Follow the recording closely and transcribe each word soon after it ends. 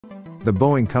the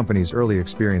Boeing company's early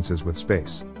experiences with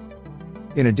space.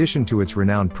 In addition to its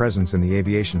renowned presence in the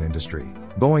aviation industry,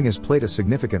 Boeing has played a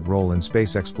significant role in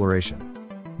space exploration.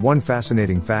 One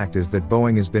fascinating fact is that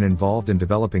Boeing has been involved in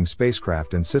developing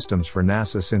spacecraft and systems for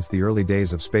NASA since the early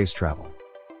days of space travel.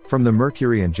 From the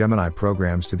Mercury and Gemini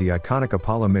programs to the iconic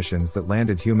Apollo missions that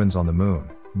landed humans on the Moon,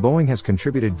 Boeing has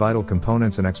contributed vital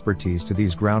components and expertise to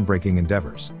these groundbreaking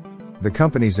endeavors. The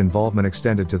company's involvement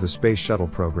extended to the Space Shuttle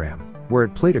program, where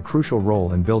it played a crucial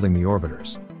role in building the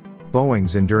orbiters.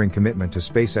 Boeing's enduring commitment to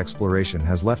space exploration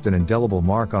has left an indelible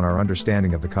mark on our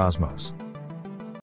understanding of the cosmos.